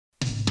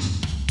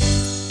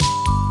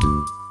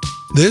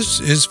This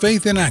is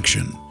Faith in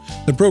Action,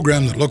 the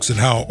program that looks at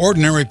how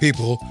ordinary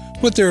people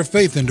put their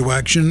faith into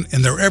action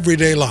in their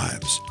everyday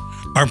lives.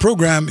 Our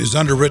program is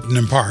underwritten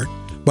in part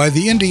by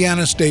the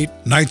Indiana State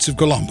Knights of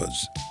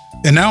Columbus.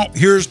 And now,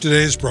 here's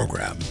today's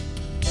program.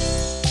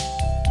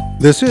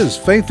 This is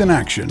Faith in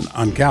Action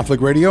on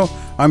Catholic Radio.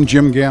 I'm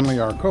Jim Ganley.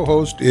 Our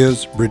co-host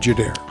is Bridget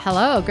Eyre.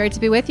 Hello, great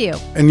to be with you.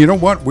 And you know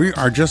what? We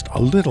are just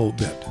a little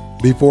bit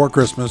before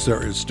Christmas.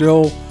 There is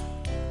still,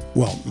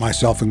 well,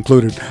 myself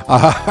included,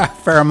 a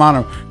fair amount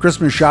of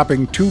Christmas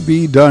shopping to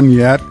be done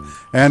yet.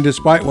 And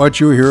despite what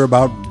you hear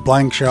about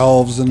blank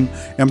shelves and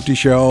empty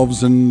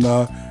shelves and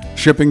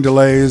shipping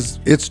delays,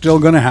 it's still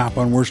going to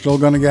happen. We're still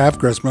going to have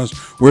Christmas.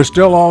 We're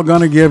still all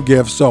going to give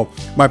gifts. So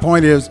my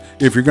point is,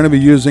 if you're going to be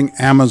using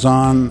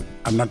Amazon,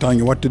 I'm not telling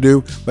you what to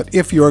do, but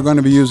if you are going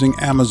to be using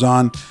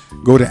Amazon,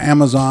 go to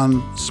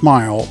Amazon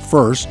Smile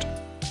first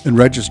and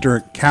register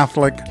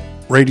Catholic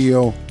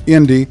Radio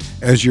Indy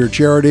as your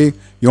charity.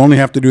 You only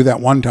have to do that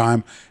one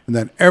time. And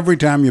then every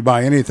time you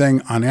buy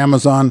anything on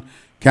Amazon,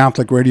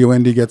 Catholic Radio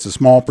Indy gets a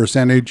small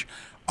percentage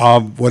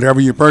of whatever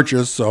you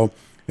purchase. So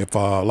if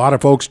a lot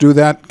of folks do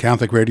that,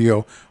 Catholic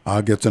Radio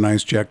gets a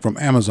nice check from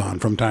Amazon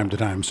from time to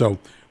time. So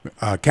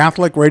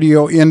Catholic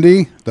Radio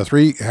Indy,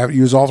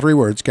 use all three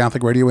words,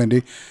 Catholic Radio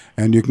Indy,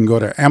 and you can go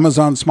to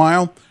Amazon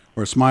Smile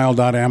or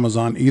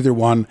smile.amazon, either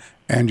one,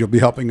 and you'll be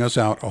helping us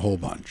out a whole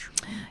bunch.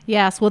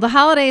 Yes, well, the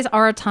holidays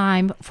are a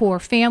time for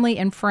family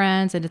and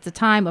friends, and it's a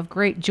time of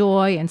great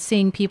joy and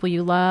seeing people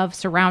you love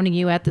surrounding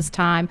you at this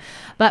time.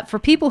 But for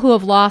people who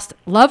have lost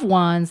loved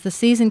ones, the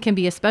season can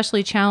be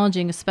especially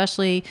challenging,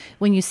 especially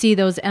when you see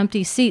those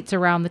empty seats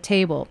around the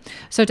table.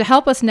 So to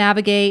help us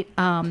navigate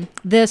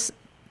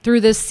through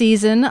this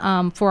season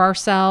for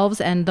ourselves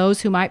and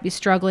those who might be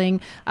struggling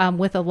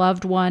with a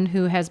loved one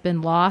who has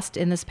been lost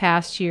in this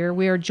past year,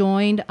 we are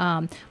joined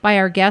by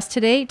our guest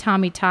today,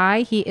 Tommy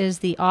Tighe. He is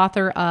the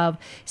author of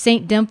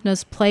St.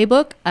 Dymphna's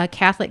Playbook, a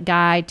Catholic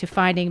Guide to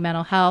Finding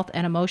Mental Health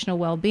and Emotional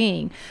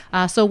Well-Being.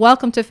 So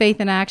welcome to Faith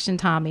in Action,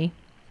 Tommy.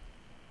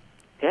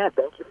 Yeah,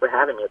 thank you for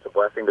having me. It's a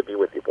blessing to be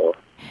with you both.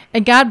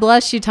 And God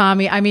bless you,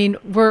 Tommy. I mean,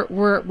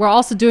 we're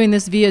also doing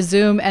this via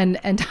Zoom,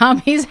 and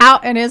Tommy's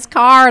out in his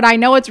car, and I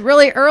know it's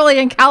really early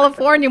in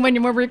California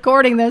when we're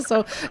recording this.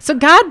 So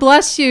God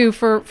bless you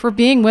for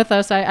being with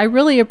us. I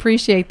really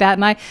appreciate that.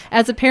 And I,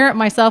 as a parent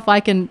myself, I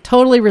can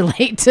totally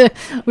relate to.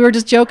 We were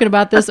just joking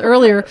about this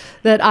earlier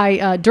that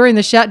I during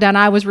the shutdown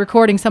I was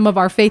recording some of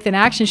our Faith in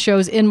Action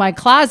shows in my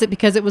closet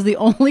because it was the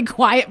only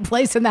quiet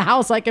place in the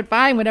house I could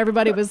find when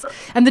everybody was,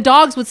 and the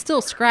dogs would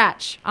still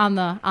scratch on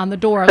the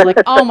door. I was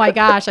like, oh my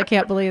gosh, I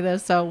can't believe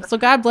this. So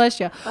God bless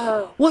you.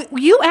 Well,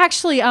 you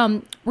actually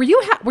were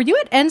you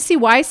at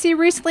NCYC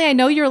recently? I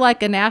know you're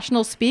like a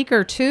national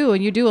speaker too,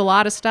 and you do a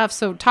lot of stuff.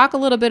 So talk a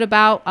little bit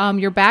about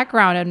your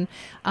background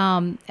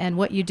and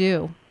what you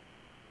do.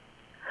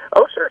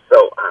 Oh, sure.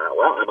 So,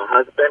 well, I'm a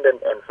husband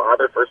and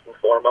father first and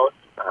foremost.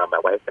 My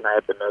wife and I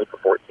have been married for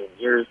 14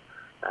 years.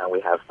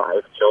 We have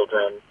 5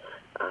 children.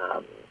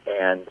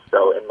 And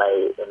so in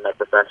my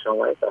professional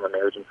life, I'm a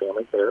marriage and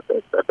family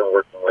therapist. I've been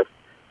working with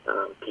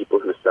people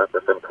who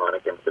suffer from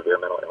chronic and severe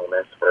mental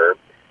illness for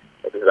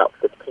maybe about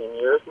 15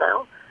 years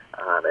now.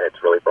 And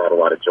it's really brought a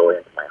lot of joy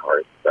into my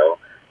heart. So,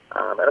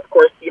 and of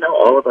course,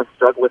 all of us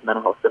struggle with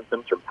mental health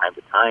symptoms from time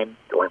to time,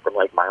 going from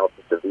like mild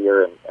to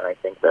severe. And I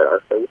think that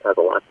our faith has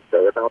a lot to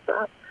say about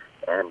that.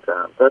 And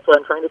so that's what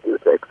I'm trying to do,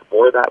 to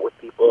explore that with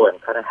people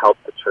and kind of help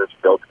the church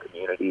build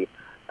community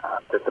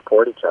to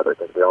support each other,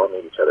 because we all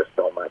need each other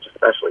so much,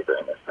 especially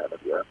during this time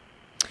of year.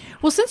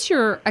 Well, since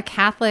you're a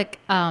Catholic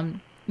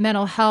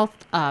mental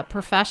health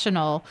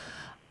professional,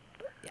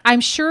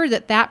 I'm sure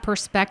that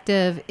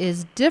perspective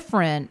is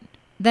different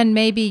than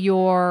maybe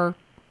your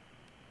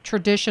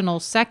traditional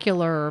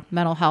secular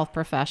mental health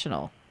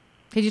professional.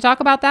 Could you talk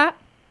about that?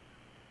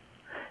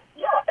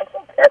 Yeah, I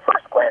think at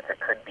first glance it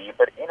could be,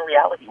 but in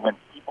reality, when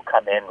people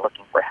come in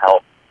looking for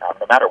help,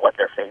 no matter what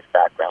their faith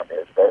background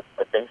is, the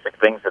basic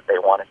things that they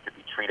want is to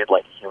be treated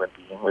like a human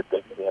being with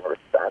dignity and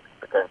respect,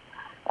 because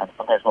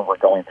sometimes when we're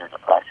going through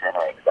depression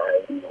or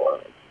anxiety or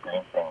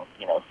experiencing,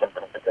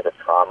 symptoms because of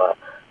trauma,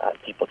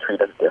 people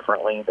treat us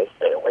differently. They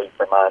stay away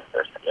from us.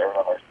 They're scared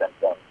of our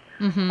symptoms.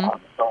 Mm-hmm.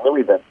 So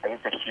really the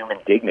basic human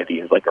dignity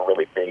is like a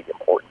really big,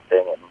 important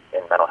thing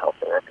in mental health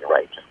therapy,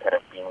 right? Just kind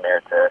of being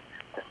there to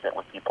sit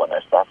with people in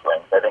their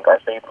suffering. So I think our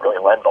faith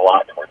really lends a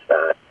lot towards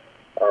that.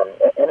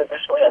 And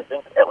additionally, I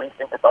think, at least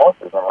in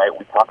Catholicism, right,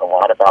 we talk a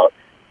lot about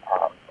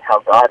how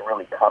God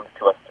really comes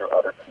to us through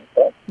other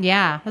people.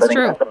 Yeah, that's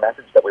true. That's a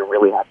message that we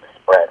really have to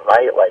spread,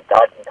 right? Like,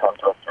 God can come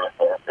to us through a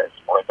therapist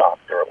or a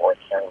doctor or a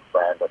caring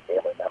friend or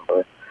family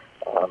member.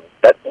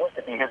 That seems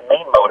to be his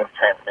main mode of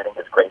transmitting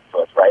his grace to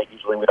us, right?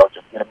 Usually we don't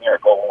just get a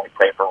miracle when we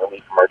pray for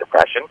relief from our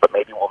depression, but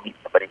maybe we'll meet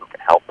somebody who can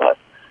help us.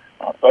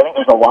 So I think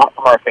there's a lot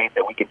from our faith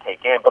that we can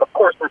take in. But of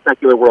course, in the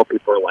secular world,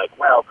 people are like,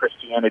 well,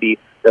 Christianity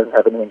doesn't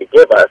have anything to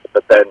give us,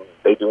 but then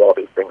they do all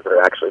these things that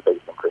are actually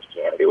based in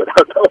Christianity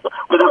without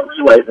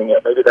realizing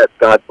it. Maybe that's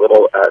God's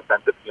little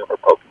sense of humor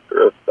poking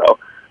through. So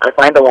I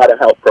find a lot of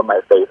help from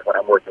my faith when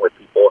I'm working with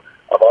people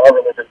of all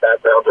religious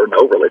backgrounds or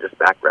no religious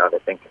backgrounds.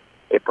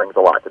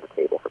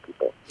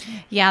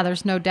 Yeah,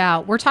 there's no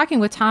doubt. We're talking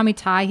with Tommy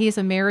Tighe. He's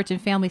a marriage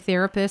and family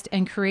therapist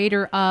and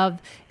creator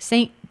of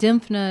St.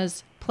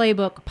 Dymphna's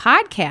Playbook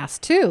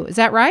podcast, too. Is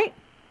that right?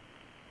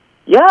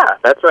 Yeah,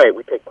 that's right.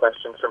 We take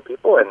questions from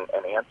people and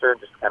answer, and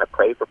just kind of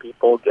pray for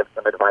people, give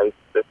some advice.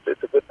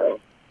 It's a good thing.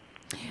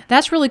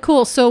 That's really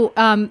cool. So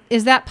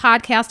is that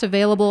podcast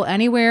available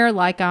anywhere,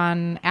 like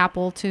on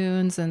Apple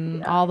Tunes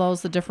and all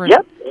those, the different...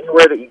 Yep,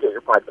 anywhere that you get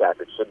your podcast,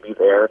 it should be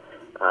there.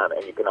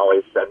 And you can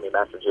always send me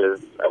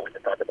messages. We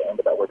can talk at the end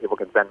about where people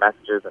can send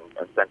messages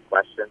and send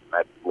questions, and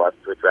I'd love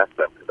to address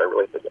them because I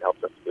really think it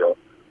helps us feel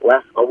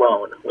less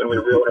alone when we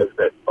realize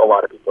that a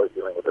lot of people are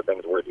dealing with the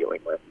things we're dealing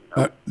with.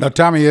 Now,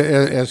 Tommy,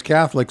 as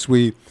Catholics,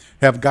 we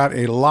have got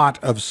a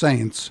lot of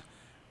saints,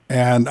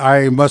 and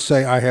I must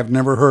say I have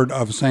never heard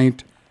of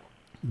Saint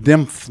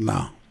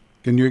Dymphna.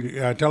 Can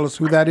you tell us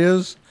who that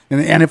is?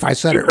 And if I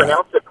said it right. You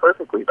pronounced it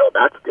perfectly, though.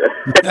 That's good.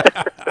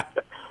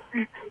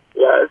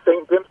 Yeah,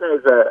 Saint Dymphna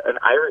is an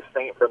Irish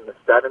saint from the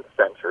 7th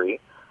century.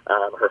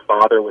 Her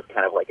father was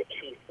kind of like a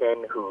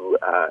chieftain who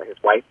his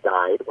wife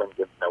died when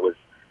Dymphna was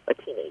a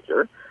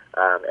teenager,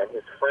 and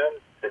his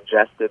friends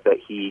suggested that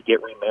he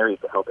get remarried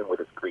to help him with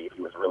his grief.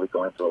 He was really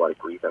going through a lot of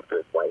grief after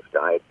his wife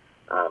died,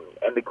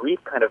 and the grief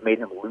kind of made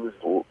him lose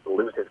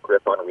his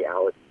grip on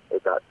reality.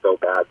 It got so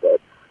bad that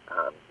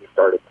he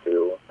started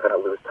to kind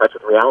of lose touch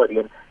with reality,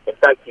 and in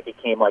fact, he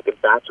became like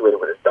infatuated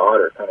with his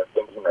daughter, kind of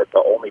thinking that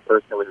the only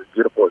person who was as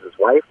beautiful as his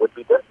wife would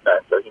be Dymphna,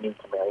 so he needed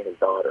to marry his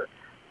daughter.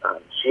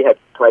 She had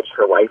pledged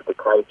her life to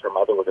Christ. Her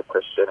mother was a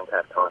Christian and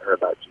kind of taught her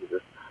about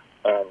Jesus.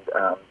 And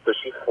so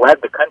she fled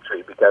the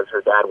country because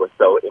her dad was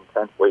so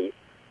intensely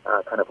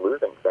kind of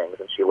losing things.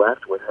 And she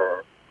left with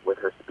her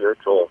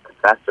spiritual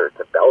confessor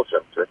to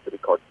Belgium, to a city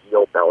called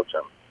Geel,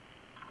 Belgium.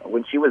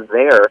 When she was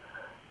there,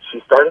 she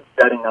started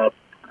setting up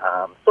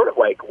sort of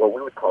like what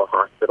we would call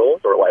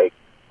hospitals or like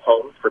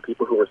homes for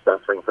people who were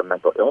suffering from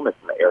mental illness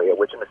in the area,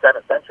 which in the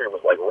 7th century was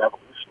like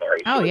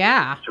revolutionary.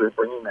 She was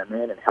bringing them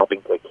in and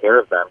helping take care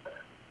of them.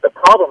 The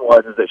problem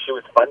was is that she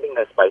was funding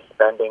this by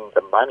spending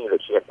the money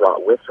that she had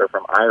brought with her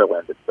from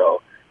Ireland. And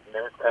so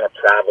news kind of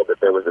traveled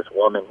that there was this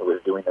woman who was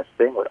doing this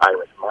thing with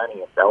Irish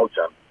money in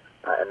Belgium,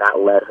 and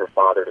that led her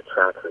father to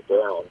track her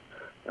down.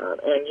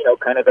 And, you know,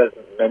 kind of as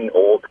many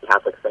old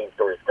Catholic saint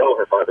stories go,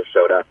 her father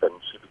showed up and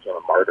she became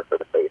a martyr for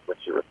the faith when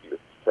she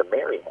refused to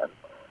marry him.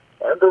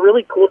 And the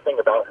really cool thing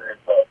about her is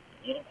that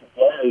even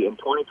today, in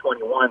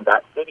 2021,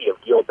 that city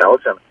of Geel,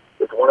 Belgium,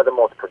 is one of the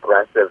most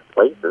progressive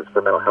places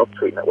for mental health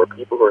treatment, where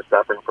people who are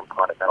suffering from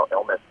chronic mental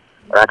illness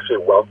are actually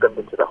welcomed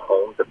into the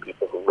homes of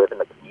people who live in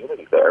the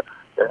community there.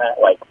 They're not,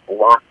 like,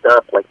 locked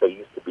up like they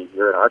used to be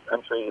here in our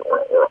country or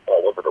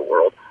all over the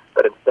world,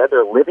 but instead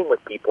they're living with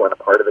people and a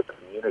part of the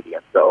community.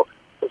 And so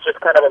it's just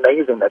kind of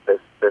amazing that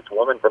this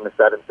woman from the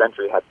 7th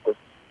century had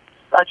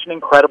such an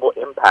incredible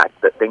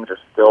impact that things are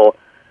still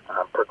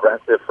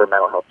progressive for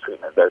mental health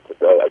treatment there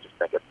today. I just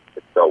think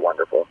it's so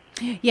wonderful.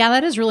 Yeah,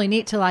 that is really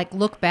neat to like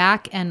look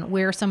back and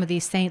where some of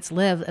these saints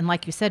live. And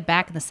like you said,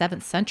 back in the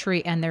 7th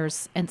century,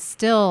 and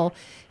still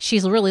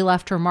she's really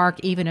left her mark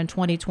even in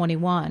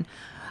 2021.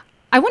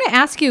 I want to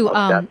ask you,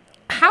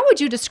 how would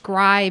you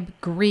describe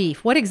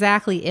grief? What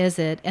exactly is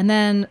it? And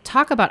then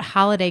talk about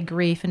holiday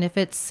grief and if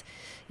it's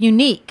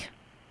unique.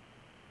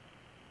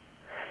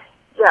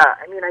 Yeah,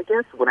 I mean, I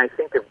guess when I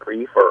think of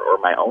grief or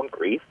my own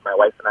grief, my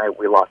wife and I,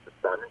 we lost a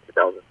son in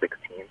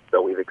 2016, so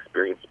we've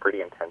experienced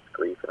pretty intense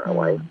grief in our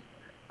life.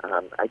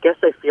 I guess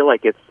I feel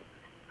like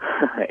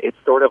it's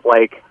sort of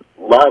like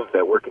love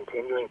that we're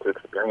continuing to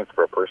experience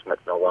for a person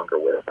that's no longer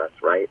with us,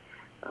 right?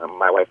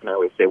 My wife and I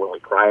always say when we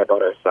cry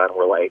about our son,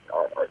 we're like,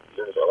 our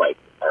tears are like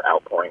an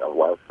outpouring of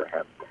love for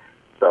him.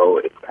 So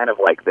it's kind of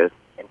like this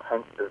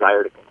intense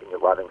desire to continue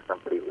loving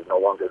somebody who's no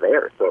longer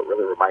there. So it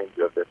really reminds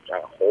you of this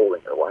giant hole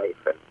in your life.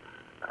 And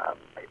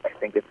I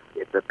think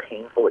it's a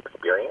painful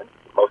experience.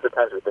 Most of the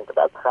times we think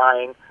about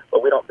crying,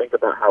 but we don't think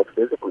about how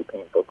physically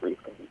painful grief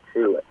can be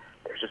too.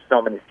 There's just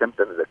so many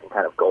symptoms that can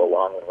kind of go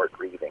along when we're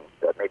grieving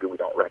that maybe we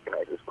don't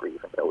recognize as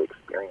grief until we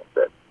experience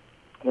it.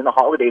 In the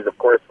holidays, of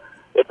course,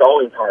 it's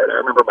always hard. I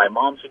remember my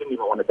mom, she didn't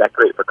even want to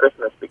decorate for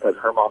Christmas because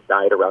her mom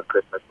died around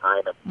Christmas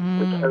time, and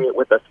we carry it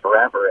with us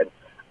forever. And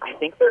I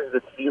think there's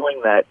this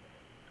feeling that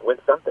when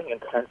something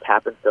intense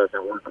happens to us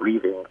and we're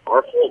grieving,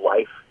 our whole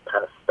life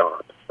kind of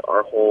stops.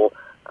 Our whole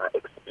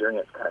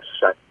experience kind of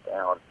shuts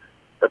down.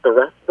 But the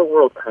rest of the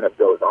world kind of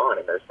goes on,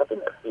 and there's something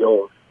that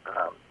feels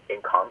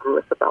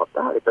incongruous about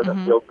that. It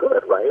doesn't feel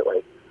good, right?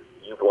 Like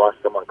you've lost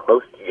someone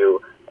close to you,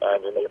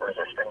 and your neighbors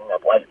are stringing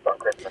up lights on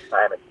Christmas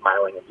time and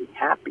smiling and being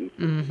happy.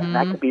 And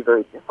that can be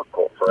very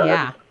difficult for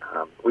us.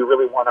 We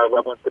really want our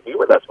loved ones to be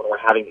with us when we're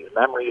having these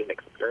memories and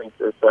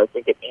experiences. So I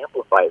think it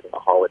amplifies in the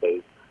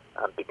holidays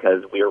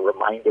because we are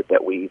reminded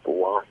that we've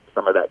lost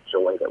some of that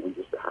joy that we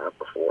used to have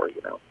before,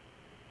 you know.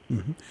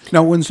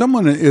 Now, when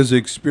someone is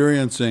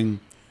experiencing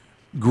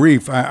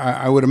grief,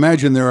 I would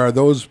imagine there are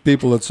those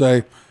people that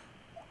say,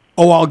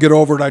 oh, I'll get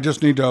over it. I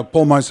just need to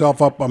pull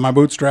myself up on my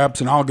bootstraps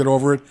and I'll get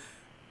over it.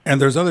 And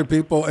there's other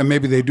people, and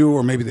maybe they do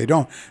or maybe they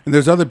don't, and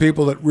there's other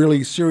people that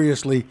really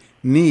seriously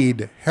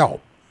need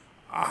help.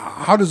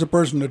 how does a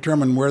person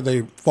determine where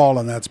they fall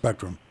on that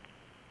spectrum?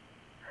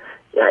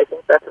 Yeah, I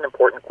think that's an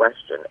important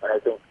question. And I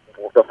think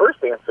the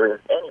first answer is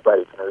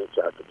anybody can reach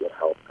out to get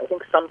help. I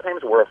think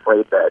sometimes we're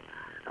afraid that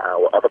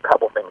of a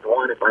couple things.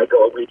 One, if I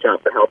go reach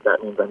out for help,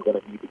 that means I'm going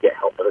to need to get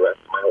help for the rest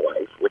of my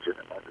life, which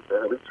isn't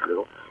necessarily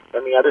true.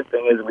 And the other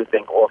thing is we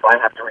think, well, if I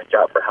have to reach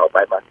out for help,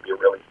 I must be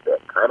really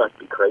sick. I must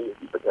be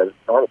crazy because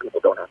normal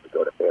people don't have to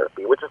go to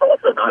therapy, which is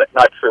also not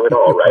true at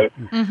all, right?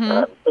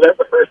 So that's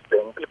the first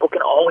thing. People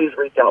can always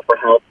reach out for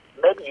help.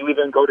 Maybe you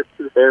even go to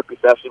 2 therapy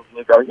sessions and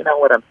you go, you know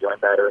what, I'm feeling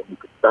better, and you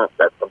can stop.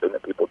 That's something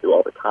that people do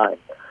all the time.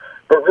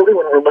 But really,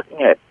 when we're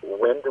looking at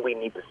when do we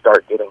need to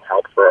start getting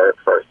help for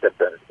our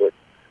symptoms, it's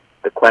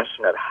the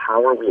question of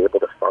how are we able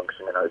to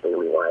function in our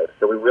daily lives.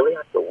 So we really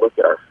have to look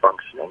at our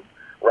functioning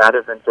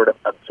rather than sort of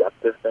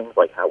objective things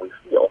like how we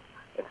feel.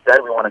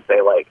 Instead, we want to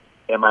say, like,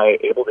 am I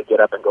able to get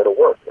up and go to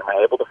work? Am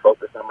I able to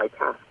focus on my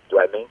tasks? Do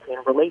I maintain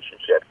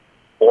relationships?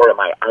 Or am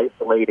I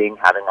isolating,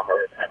 having a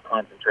hard time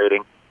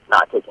concentrating,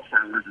 not taking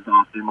showers as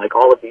often? Like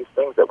all of these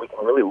things that we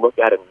can really look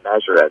at and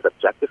measure as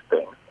objective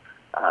things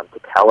to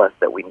tell us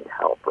that we need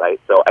help, right?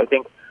 So I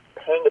think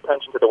paying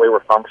attention to the way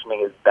we're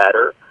functioning is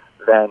better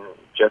than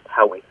just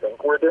how we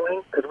think we're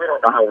doing, because we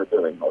don't know how we're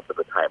doing most of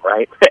the time,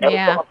 right? And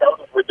if someone tells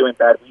us we're doing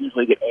bad, we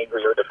usually get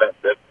angry or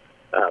defensive.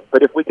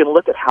 But if we can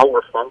look at how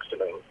we're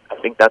functioning, I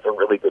think that's a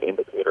really good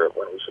indicator of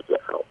when we should get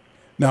help.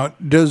 Now,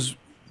 does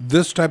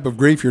this type of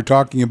grief you're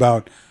talking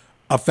about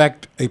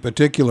affect a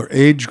particular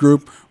age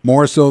group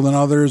more so than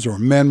others, or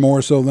men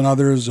more so than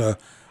others?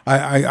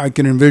 I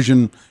can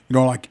envision,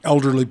 like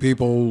elderly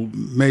people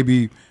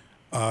maybe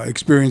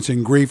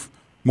experiencing grief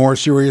more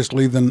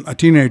seriously than a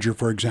teenager,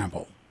 for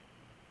example.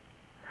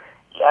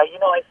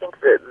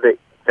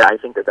 Yeah, I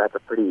think that that's a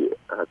pretty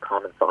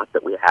common thought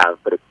that we have,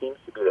 but it seems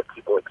to be that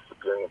people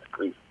experience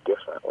grief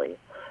differently.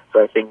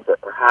 So I think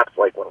that perhaps,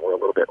 like when we're a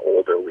little bit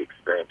older, we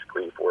experience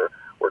grief. We're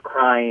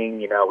crying,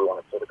 we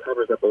want to pull the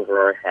covers up over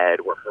our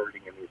head. We're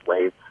hurting in these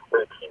ways.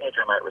 Where a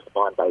teenager might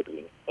respond by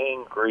being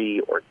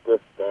angry or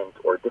distant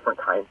or different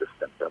kinds of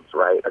symptoms,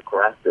 right?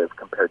 Aggressive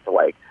compared to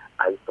like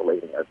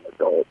isolating as an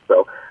adult.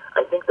 So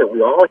I think that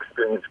we all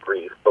experience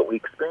grief, but we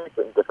experience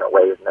it in different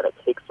ways, and then it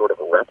takes sort of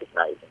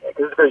recognizing it.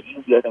 Because it's very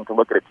easy, I think, to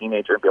look at a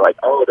teenager and be like,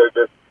 oh, they're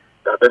just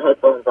got their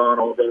headphones on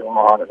all day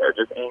long, and they're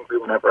just angry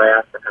whenever I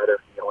ask them how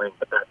they're feeling.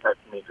 But that's how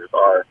teenagers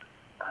are.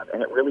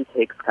 And it really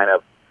takes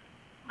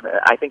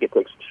I think it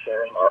takes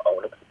sharing our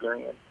own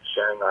experience,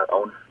 sharing our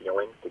own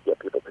feelings to get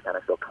people to kind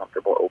of feel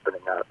comfortable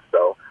opening up.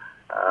 So,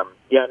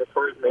 and as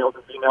far as males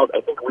and females,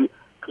 I think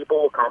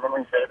people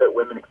commonly say that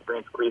women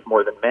experience grief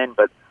more than men,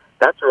 but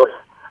that's really,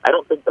 I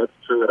don't think that's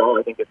true at all.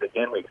 I think it's,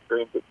 again, we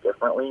experience it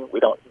differently.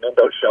 Men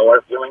don't show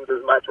our feelings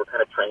as much. We're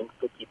kind of trained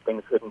to keep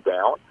things hidden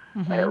down,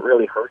 and it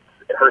really hurts.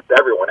 It hurts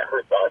everyone. It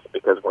hurts us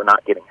because we're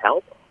not getting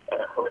help,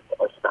 and it hurts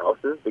our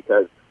spouses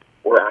because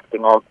we're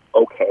acting all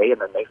okay,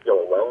 and then they feel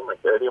alone,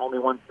 like they're the only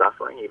ones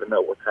suffering, even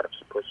though we're kind of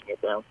just pushing it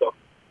down. So,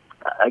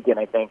 again,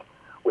 I think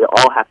we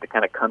all have to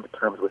kind of come to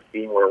terms with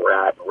seeing where we're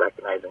at and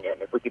recognizing it.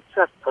 And if we could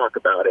just talk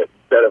about it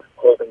instead of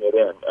holding it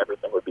in,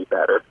 everything would be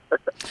better.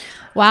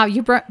 Wow,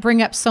 you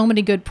bring up so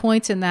many good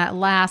points in that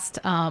last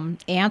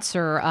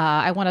answer.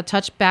 I want to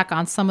touch back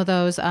on some of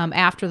those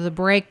after the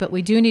break, but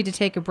we do need to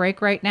take a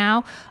break right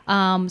now.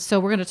 So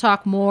we're going to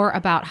talk more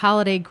about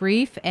holiday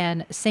grief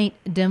and St.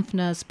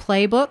 Dymphna's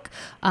playbook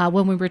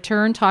when we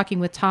return, talking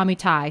with Tommy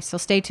Tighe. So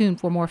stay tuned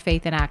for more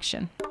Faith in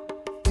Action.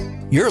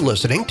 You're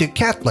listening to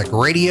Catholic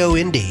Radio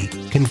Indy,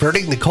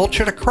 converting the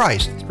culture to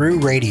Christ through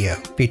radio,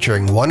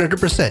 featuring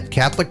 100%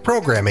 Catholic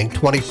programming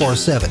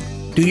 24/7.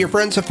 Do your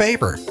friends a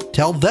favor.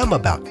 Tell them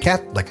about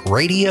Catholic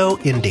Radio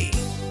Indy.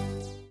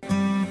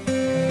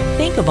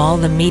 Think of all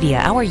the media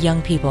our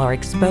young people are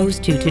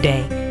exposed to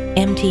today.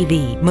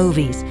 MTV,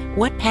 movies,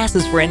 what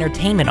passes for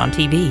entertainment on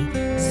TV,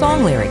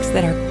 song lyrics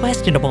that are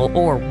questionable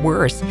or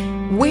worse.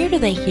 Where do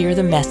they hear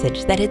the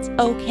message that it's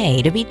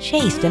okay to be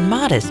chaste and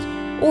modest?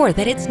 Or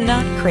that it's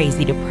not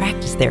crazy to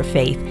practice their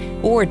faith,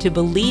 or to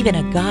believe in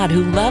a God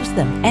who loves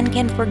them and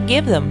can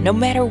forgive them no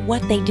matter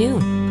what they do?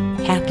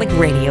 Catholic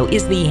Radio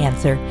is the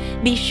answer.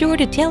 Be sure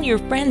to tell your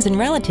friends and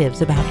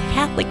relatives about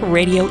Catholic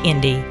Radio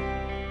Indy.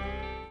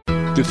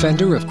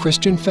 Defender of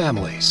Christian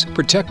families,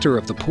 protector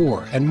of the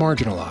poor and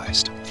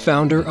marginalized,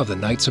 founder of the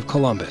Knights of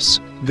Columbus.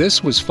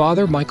 This was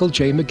Father Michael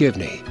J.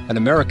 McGivney, an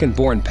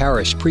American-born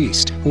parish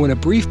priest who in a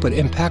brief but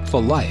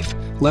impactful life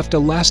left a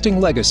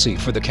lasting legacy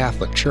for the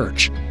Catholic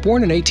Church.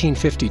 Born in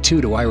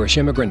 1852 to Irish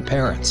immigrant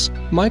parents,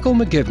 Michael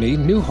McGivney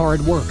knew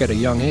hard work at a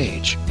young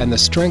age and the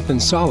strength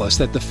and solace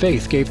that the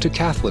faith gave to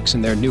Catholics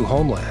in their new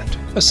homeland.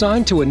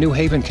 Assigned to a New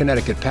Haven,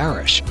 Connecticut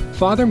parish,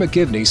 Father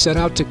McGivney set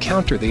out to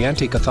counter the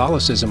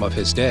anti-Catholicism of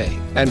his day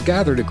and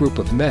gathered a group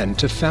of men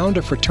to found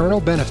a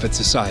fraternal benefit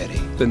society,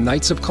 the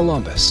Knights of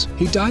Columbus.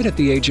 He died at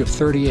the age of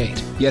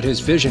 38, yet his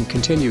vision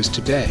continues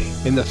today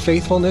in the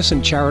faithfulness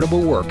and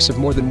charitable works of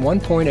more than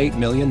 1.8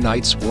 million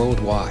Knights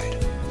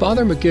worldwide.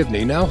 Father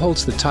McGivney now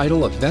holds the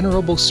title of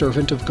Venerable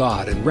Servant of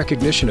God in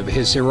recognition of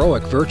his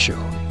heroic virtue,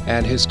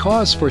 and his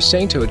cause for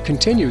sainthood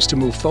continues to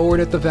move forward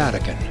at the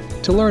Vatican.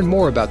 To To learn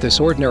more about this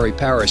ordinary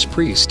parish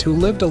priest who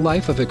lived a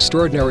life of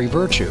extraordinary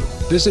virtue,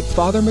 visit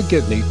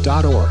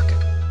fathermcgivney.org.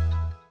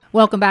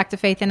 Welcome back to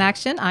Faith in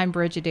Action. I'm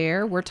Bridget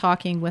Eyre. We're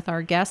talking with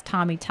our guest,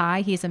 Tommy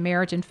Tighe. He's a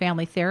marriage and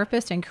family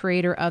therapist and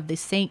creator of the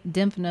St.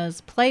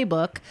 Dymphna's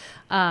Playbook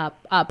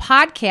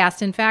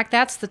podcast. In fact,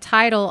 that's the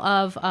title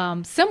of,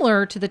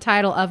 similar to the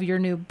title of your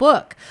new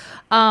book.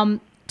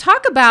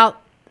 Talk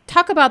about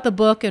the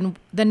book and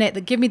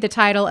give me the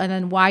title and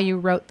then why you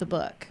wrote the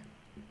book.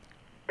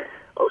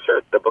 Oh,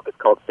 sure. The book is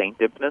called St.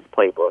 Dymphna's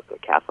Playbook, a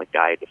Catholic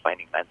guide to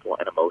finding mental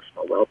and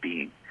emotional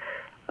well-being.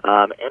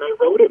 And I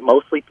wrote it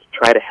mostly to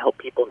try to help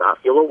people not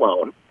feel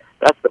alone.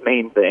 That's the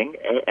main thing,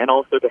 and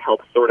also to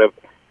help sort of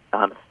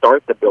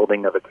start the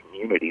building of a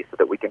community so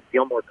that we can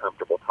feel more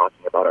comfortable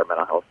talking about our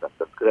mental health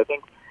symptoms. Because I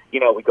think,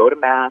 we go to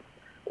Mass,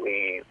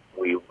 we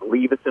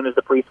leave as soon as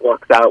the priest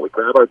walks out, we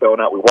grab our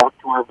donut, we walk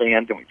to our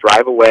vans, and we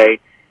drive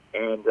away.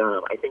 And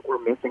I think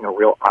we're missing a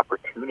real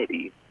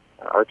opportunity.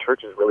 Our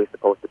church is really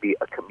supposed to be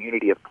a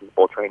community of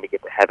people trying to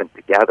get to heaven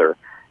together.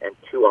 And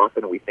too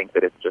often we think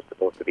that it's just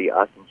supposed to be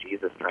us and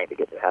Jesus trying to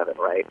get to heaven,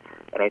 right?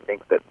 And I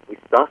think that we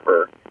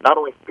suffer not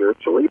only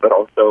spiritually, but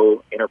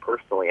also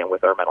interpersonally and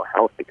with our mental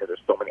health because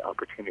there's so many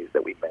opportunities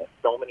that we miss.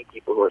 So many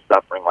people who are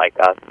suffering like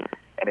us.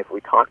 And if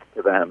we talk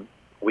to them,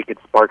 we could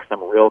spark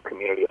some real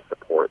community of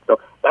support. So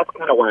that's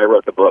kind of why I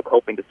wrote the book,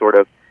 hoping to sort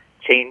of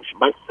change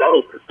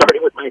myself,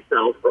 starting with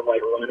myself from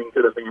like running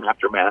to the van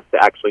after Mass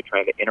to actually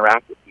trying to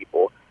interact with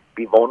people,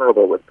 be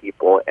vulnerable with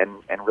people,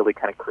 and really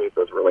kind of create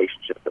those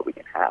relationships that we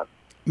can have.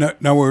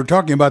 Now, we're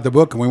talking about the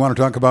book, and we want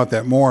to talk about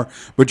that more.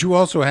 But you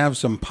also have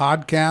some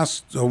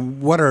podcasts. So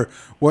what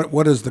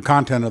is the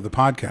content of the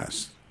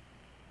podcast?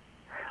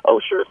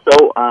 Oh, sure.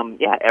 So,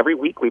 every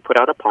week we put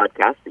out a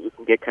podcast that you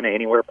can get kind of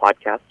anywhere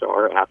podcasts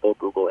are, Apple,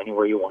 Google,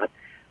 anywhere you want.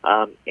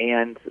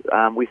 And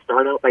we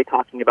start out by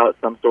talking about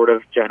some sort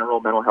of general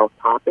mental health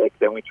topic.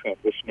 Then we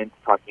transition into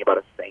talking about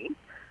a saint,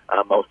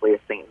 mostly a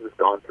saint who's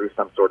gone through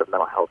some sort of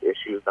mental health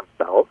issues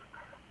themselves.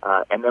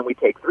 And then we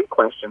take 3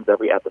 questions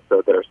every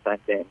episode that are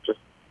sent in, just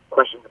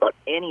questions about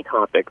any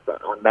topics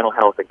on mental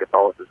health and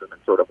Catholicism,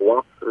 and sort of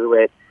walk through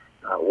it,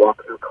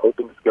 walk through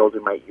coping skills we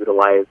might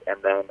utilize,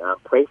 and then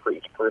pray for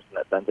each person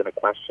that sends in a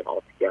question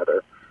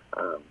altogether.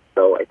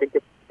 So I think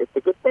it's a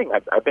good thing.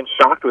 I've been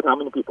shocked with how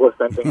many people have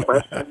sent in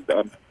questions,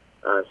 and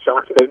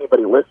shocked that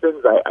anybody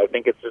listens. I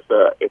think it's just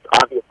it's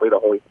obviously the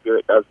Holy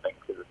Spirit does things,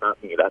 because it's not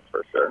me, that's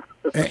for sure.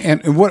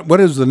 And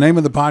what is the name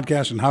of the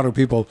podcast, and how do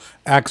people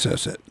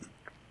access it?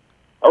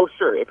 Oh,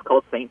 sure. It's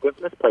called St.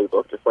 Dymphna's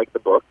Playbook, just like the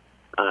book.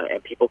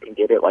 And people can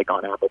get it like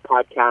on Apple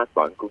Podcasts,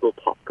 on Google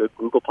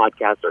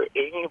Podcasts, or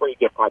anywhere you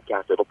get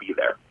podcasts, it'll be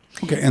there.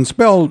 Okay, and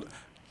spelled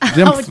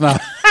Dymphna.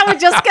 I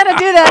was just going to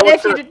do that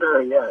if you did.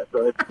 Sure, yeah.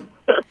 So it's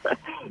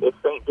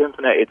St.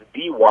 Dymphna. It's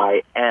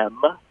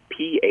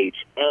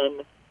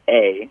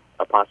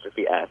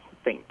DYMPHNA''S,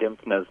 St.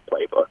 Dymphna's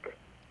Playbook.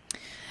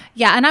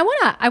 Yeah, and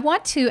I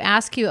want to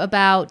ask you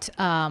about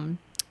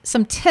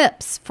some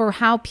tips for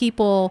how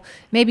people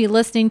maybe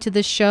listening to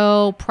the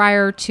show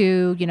prior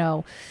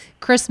to,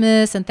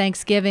 Christmas and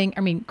Thanksgiving,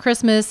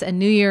 Christmas and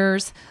New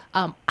Year's,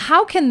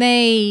 how can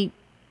they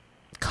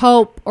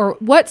cope, or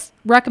what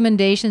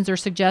recommendations or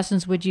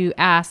suggestions would you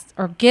ask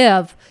or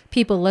give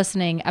people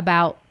listening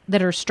about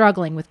that are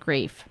struggling with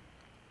grief?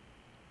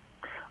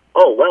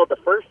 Oh, well, the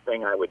first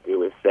thing I would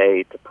do is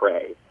say to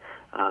pray.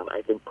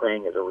 I think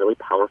praying is a really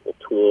powerful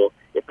tool.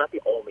 It's not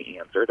the only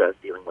answer to us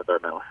dealing with our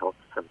mental health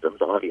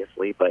symptoms,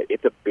 obviously, but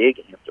it's a big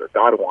answer.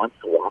 God wants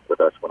to walk with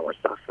us when we're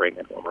suffering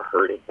and when we're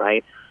hurting,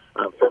 right?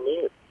 For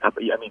me,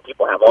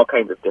 people have all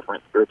kinds of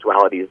different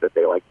spiritualities that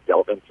they like to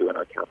delve into in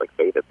our Catholic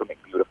faith. It's something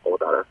beautiful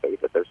about our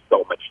faith that there's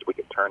so much we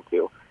can turn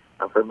to.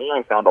 For me,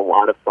 I found a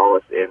lot of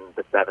solace in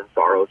the Seven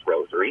Sorrows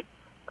Rosary.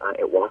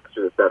 It walks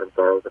through the Seven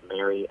Sorrows of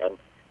Mary, and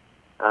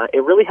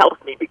it really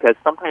helps me because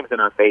sometimes in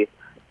our faith,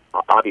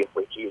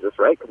 obviously Jesus,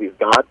 right, because he's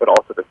God, but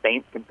also the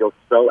saints can feel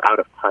so out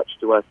of touch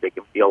to us. They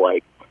can feel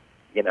like,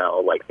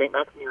 like St.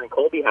 Maximilian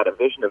Kolbe had a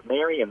vision of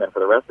Mary, and then for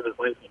the rest of his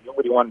life, he knew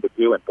what he wanted to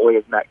do, and boy,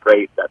 isn't that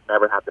great. That's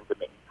never happened to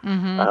me.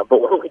 Mm-hmm.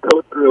 But when we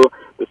go through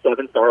the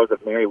Seven Sorrows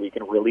of Mary, we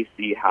can really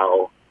see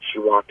how she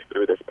walked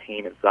through this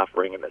pain and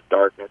suffering and this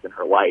darkness in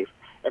her life.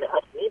 And it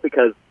helps me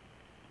because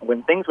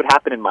when things would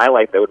happen in my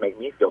life that would make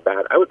me feel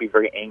bad, I would be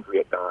very angry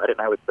at God,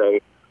 and I would say,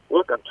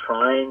 look, I'm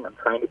trying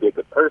to be a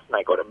good person.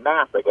 I go to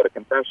Mass, I go to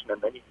confession,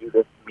 and then you do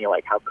this to me,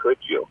 like, how could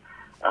you?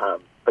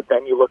 But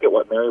then you look at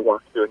what Mary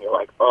walked through, and you're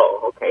like,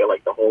 oh, okay,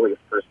 like the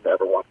holiest person to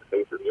ever walk the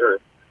face of the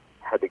earth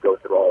had to go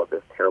through all of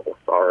this terrible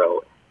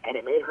sorrow, and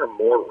it made her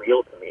more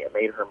real to me. It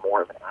made her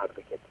more of an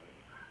advocate to me.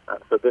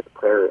 So this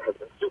prayer has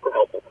been super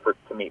helpful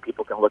to me.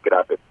 People can look it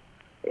up. It's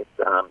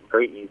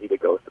very easy to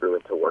go through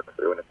and to work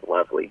through, and it's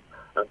lovely.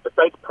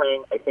 Besides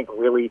praying, I think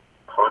really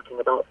talking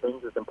about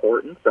things is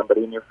important.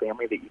 Somebody in your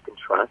family that you can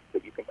trust,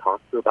 that you can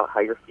talk to about how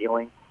you're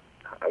feeling.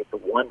 It's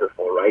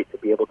wonderful, right, to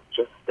be able to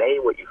just say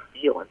what you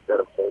feel instead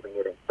of holding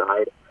it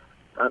inside.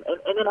 And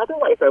in other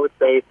ways, I would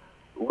say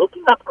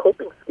looking up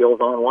coping skills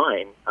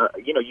online.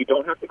 You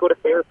don't have to go to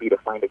therapy to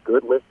find a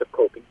good list of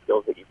coping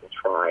skills that you can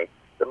try.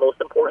 The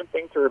most important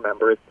thing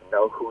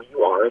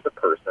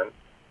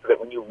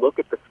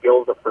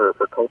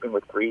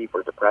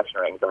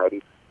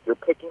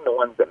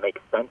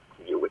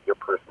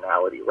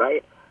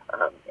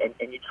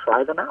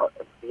try them out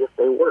and see if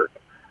they work.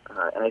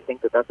 And I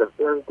think that that's a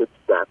very good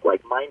step,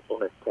 like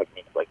mindfulness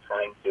techniques, like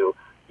trying to,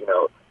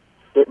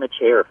 sit in a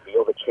chair,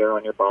 feel the chair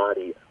on your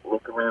body,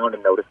 look around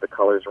and notice the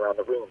colors around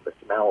the room, the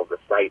smells, the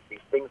sights, these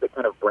things that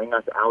kind of bring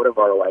us out of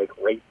our,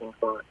 racing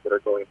thoughts that are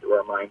going through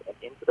our mind and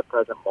into the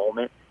present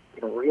moment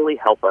can really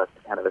help us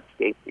to kind of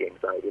escape the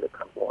anxiety that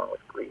comes along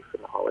with grief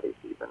in the holiday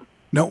season.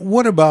 Now,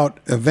 what about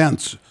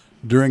events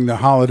during the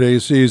holiday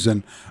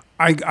season?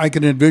 I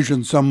can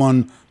envision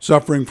someone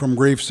suffering from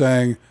grief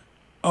saying,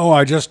 oh,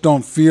 I just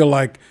don't feel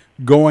like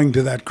going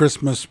to that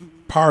Christmas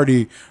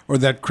party or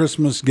that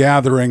Christmas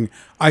gathering.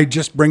 I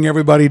just bring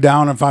everybody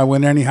down if I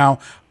win anyhow.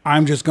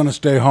 I'm just going to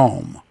stay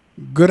home.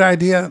 Good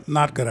idea?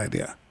 Not good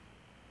idea?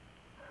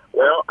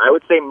 Well, I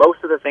would say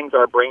most of the things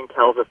our brain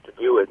tells us to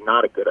do is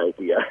not a good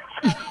idea,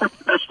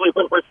 especially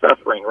when we're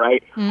suffering,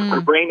 right?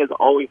 Our brain is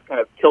always kind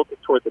of tilted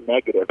toward the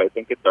negative. I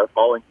think it's our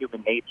fallen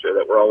human nature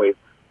that we're always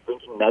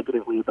thinking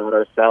negatively about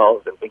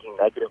ourselves and thinking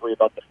negatively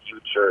about the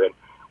future, and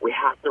we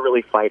have to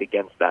really fight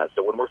against that.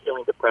 So when we're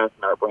feeling depressed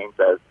and our brain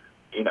says,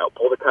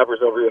 pull the covers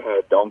over your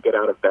head, don't get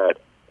out of bed,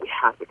 we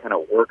have to kind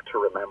of work to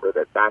remember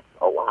that that's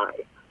a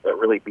lie, that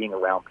really being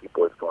around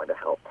people is going to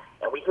help.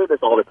 And we hear this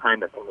all the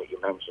time, the thing that you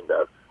mentioned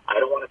of, I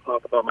don't want to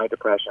talk about my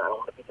depression, I don't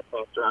want to be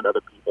depressed around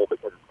other people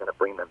because it's going to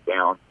bring them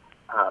down.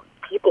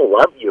 People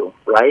love you,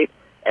 right?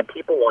 And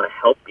people want to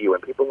help you,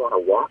 and people want to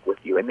walk with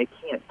you, and they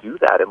can't do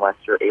that unless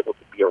you're able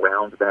to be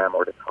around them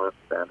or to talk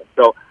to them. And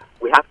so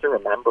we have to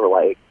remember,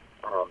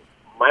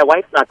 my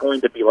wife's not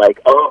going to be like,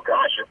 oh,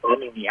 gosh, you're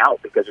bumming me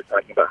out because you're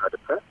talking about how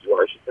depressed you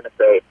are. She's going to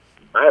say,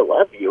 I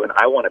love you, and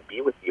I want to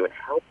be with you and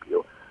help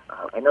you.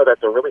 I know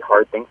that's a really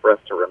hard thing for us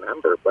to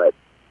remember, but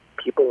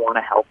people want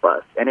to help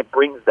us, and it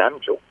brings them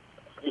joy.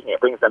 It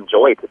brings them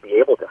joy to be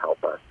able to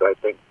help us. So I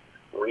think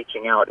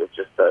reaching out is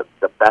just the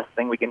best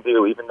thing we can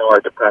do, even though our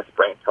depressed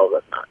brain tells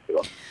us not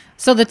to.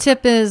 So the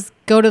tip is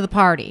go to the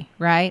party,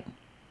 right?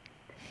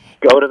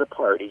 Go to the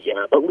party,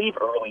 yeah, but leave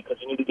early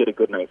because you need to get a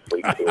good night's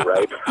sleep too,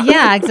 right?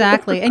 Yeah,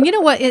 exactly. And you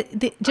know what?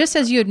 Just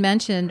as you had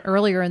mentioned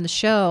earlier in the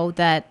show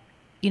that,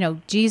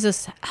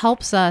 Jesus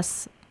helps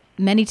us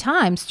many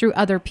times through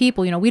other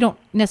people. We don't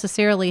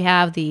necessarily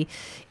have the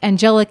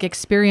angelic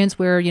experience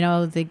where,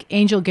 the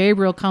angel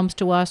Gabriel comes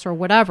to us or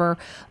whatever,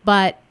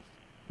 but,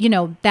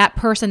 that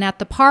person at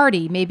the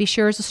party maybe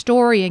shares a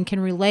story and can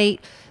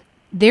relate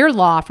their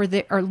loss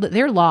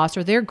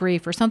or their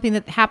grief or something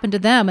that happened to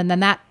them, and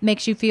then that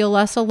makes you feel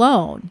less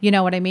alone. You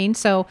know what I mean?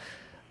 So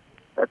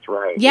that's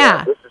right.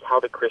 Yeah. This is how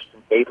the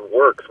Christian faith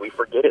works. We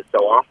forget it so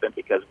often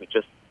because we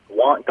just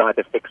want God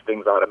to fix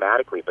things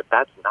automatically, but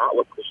that's not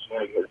what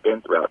Christianity has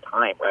been throughout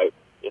time, right?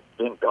 It's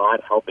been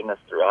God helping us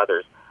through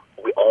others.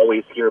 We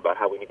always hear about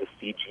how we need to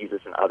see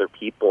Jesus in other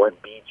people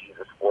and be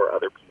Jesus for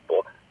other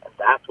people, and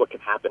that's what can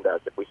happen to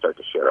us if we start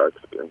to share our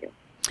experience.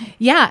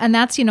 Yeah, and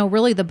that's,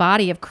 really the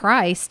body of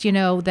Christ,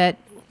 that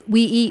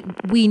we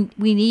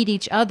need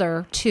each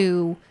other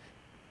to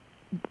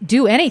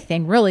do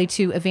anything, really,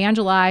 to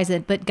evangelize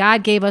it. But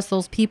God gave us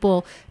those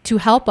people to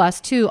help us,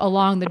 too,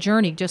 along the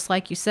journey, just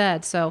like you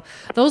said. So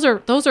those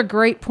are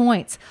great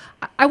points.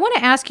 I want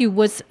to ask you,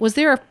 was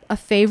there a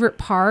favorite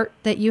part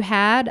that you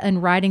had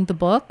in writing the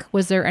book?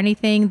 Was there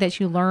anything that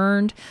you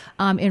learned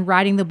in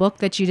writing the book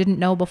that you didn't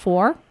know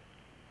before?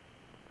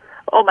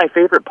 Oh, my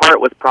favorite part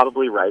was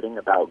probably writing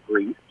about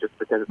grief, just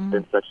because it's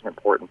been such an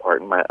important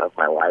part of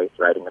my life,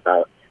 writing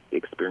about the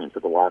experience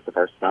of the loss of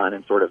our son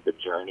and sort of the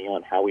journey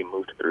on how we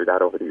moved through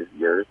that over these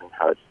years and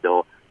how it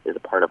still is a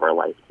part of our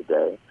life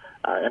today.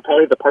 And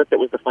probably the part that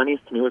was the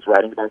funniest to me was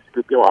writing about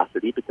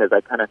scrupulosity, because I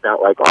kind of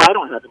felt like, I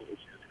don't have any issues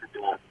with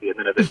scrupulosity. And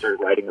then as I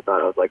started writing about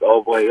it, I was like,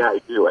 oh, boy, yeah,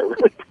 I do. I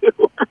really do.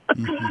 So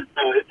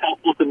it's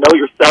helpful to know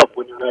yourself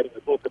when you're writing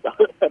a book about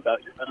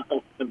your mental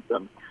health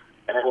symptoms.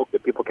 And I hope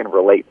that people can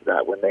relate to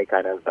that when they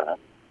kind of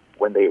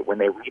when they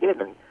read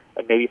it and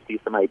maybe see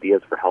some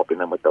ideas for helping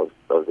them with those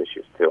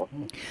issues too.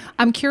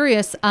 I'm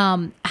curious,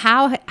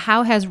 how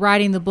has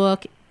writing the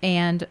book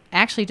and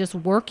actually just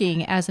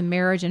working as a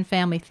marriage and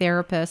family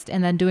therapist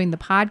and then doing the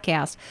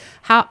podcast,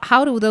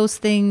 how do those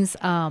things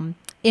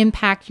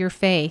impact your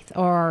faith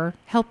or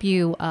help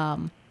you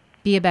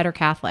be a better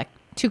Catholic?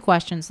 2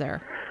 questions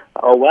there.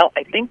 Oh, well,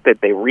 I think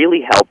that they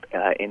really help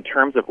in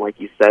terms of, like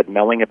you said,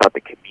 knowing about the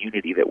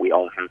community that we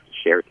all have to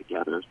share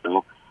together.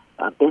 So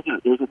there's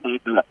a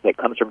thought that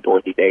comes from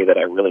Dorothy Day that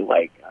I really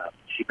like.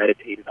 She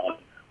meditated on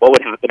what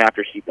would happen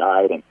after she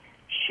died, and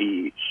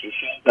she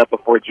shows up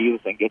before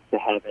Jesus and gets to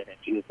heaven, and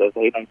Jesus says,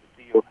 hey, nice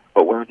to see you,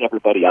 but where's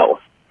everybody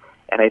else?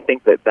 And I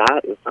think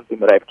that is something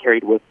that I've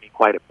carried with me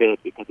quite a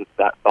bit, because it's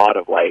that thought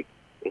of,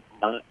 it's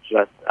not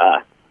just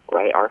us.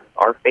 Right,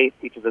 our faith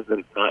teaches us that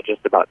it's not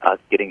just about us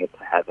getting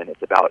into heaven;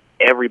 it's about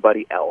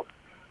everybody else.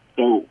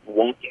 So,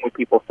 walking with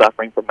people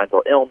suffering from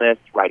mental illness,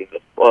 writing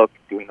this book,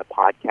 doing the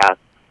podcast,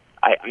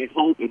 I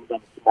hope in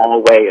some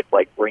small way it's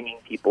like bringing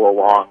people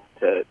along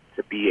to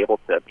be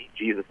able to meet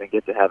Jesus and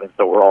get to heaven.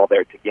 So we're all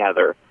there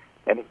together.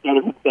 And instead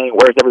of him saying,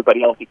 "Where's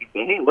everybody else?" he can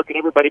say, "Hey, look at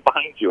everybody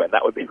behind you," and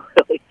that would be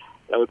really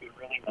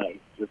nice.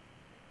 Just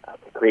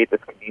to create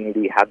this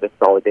community, have this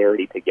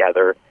solidarity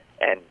together.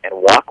 and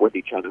walk with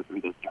each other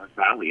through this dark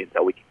valley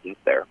until we can get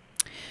there.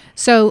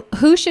 So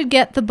who should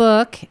get the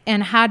book,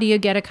 and how do you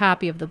get a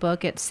copy of the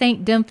book? It's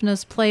St.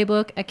 Dymphna's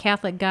Playbook, A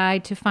Catholic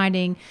Guide to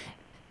Finding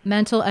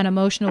Mental and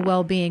Emotional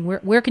Well-Being.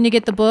 Where can you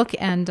get the book?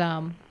 And,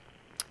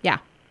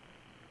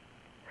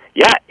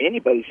 Yeah,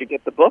 anybody should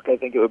get the book. I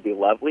think it would be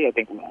lovely. I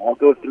think we all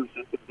go through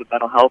symptoms of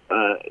mental health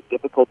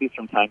difficulties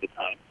from time to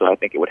time, so I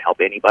think it would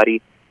help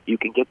anybody. You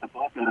can get the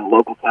book at a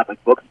local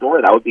Catholic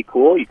bookstore. That would be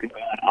cool. You can go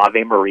on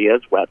Ave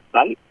Maria's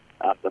website,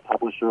 the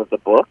publisher of the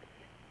book,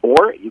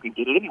 or you can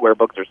get it anywhere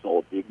books are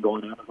sold. You can go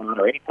on Amazon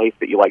or any place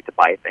that you like to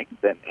buy things,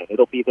 and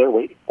it'll be there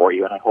waiting for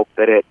you. And I hope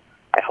that it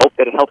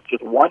helps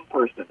just one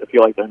person to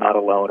feel like they're not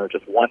alone, or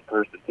just one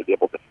person to be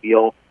able to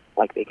feel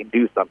like they can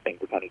do something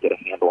to kind of get a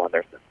handle on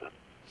their symptoms.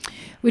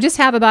 we just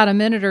have about a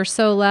minute or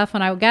so left,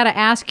 and I got to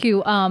ask you,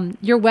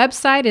 your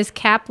website is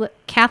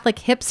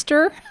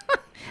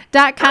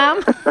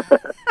CatholicHipster.com.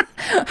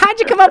 How'd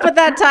you come up with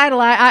that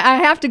title? I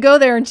have to go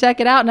there and check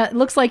it out. And it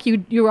looks like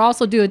you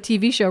also do a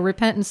TV show,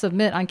 Repent and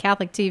Submit, on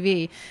Catholic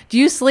TV. Do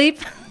you sleep?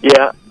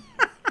 Yeah.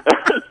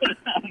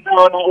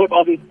 No, not with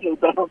all these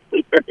kids. I don't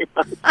sleep very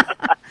much.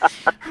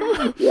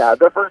 Yeah,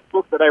 the first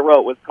book that I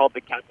wrote was called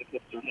The Catholic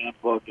Hipster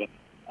Handbook, and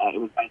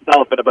it was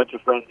myself and a bunch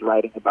of friends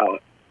writing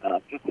about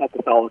just how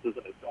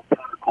Catholicism is so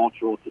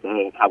countercultural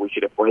today, and how we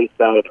should embrace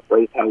that and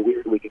embrace how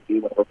weird we can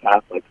be when we're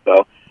Catholic.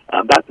 So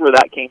that's where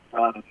that came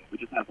from, and we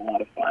just have a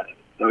lot of fun.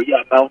 So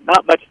yeah, no,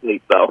 not much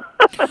sleep though.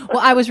 Well,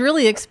 I was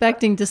really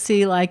expecting to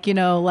see like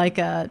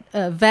a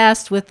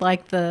vest with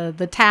like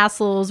the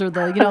tassels or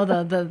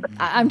the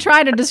I'm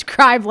trying to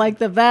describe like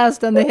the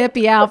vest and the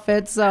hippie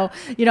outfit. So,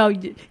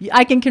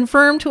 I can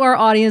confirm to our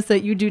audience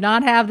that you do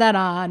not have that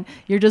on.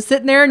 You're just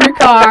sitting there in your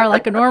car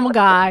like a normal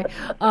guy.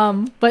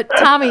 But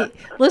Tommy,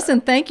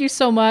 listen, thank you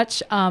so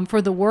much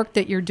for the work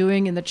that you're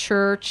doing in the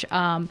church.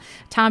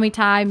 Tommy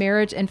Tighe,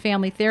 marriage and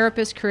family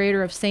therapist,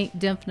 creator of St.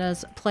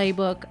 Dymphna's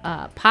Playbook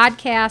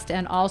podcast,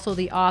 and also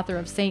the author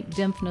of St.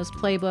 Dymphna's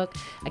Playbook,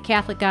 A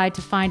Catholic Guide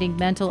to Finding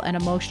Mental and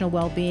Emotional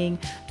Well-Being.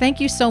 Thank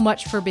you so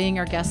much for being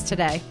our guest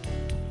today.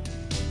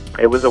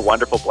 It was a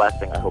wonderful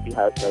blessing. I hope you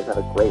guys have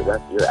a great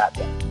rest of your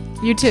Advent.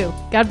 You too.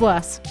 God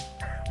bless.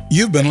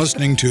 You've been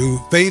listening to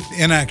Faith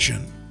in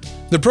Action,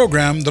 the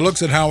program that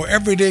looks at how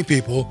everyday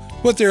people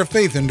put their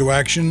faith into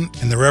action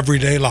in their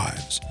everyday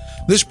lives.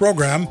 This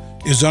program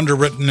is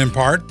underwritten in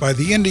part by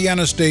the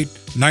Indiana State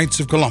Knights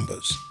of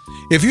Columbus.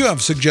 If you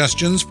have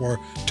suggestions for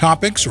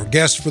topics or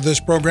guests for this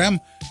program,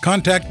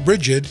 contact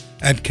Bridget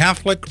at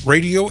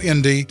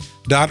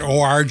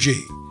CatholicRadioIndy.org.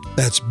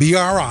 That's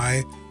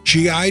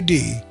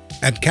BRIGID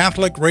at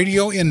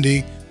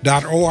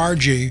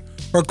CatholicRadioIndy.org,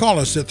 or call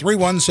us at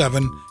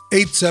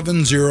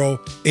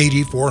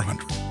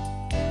 317-870-8400.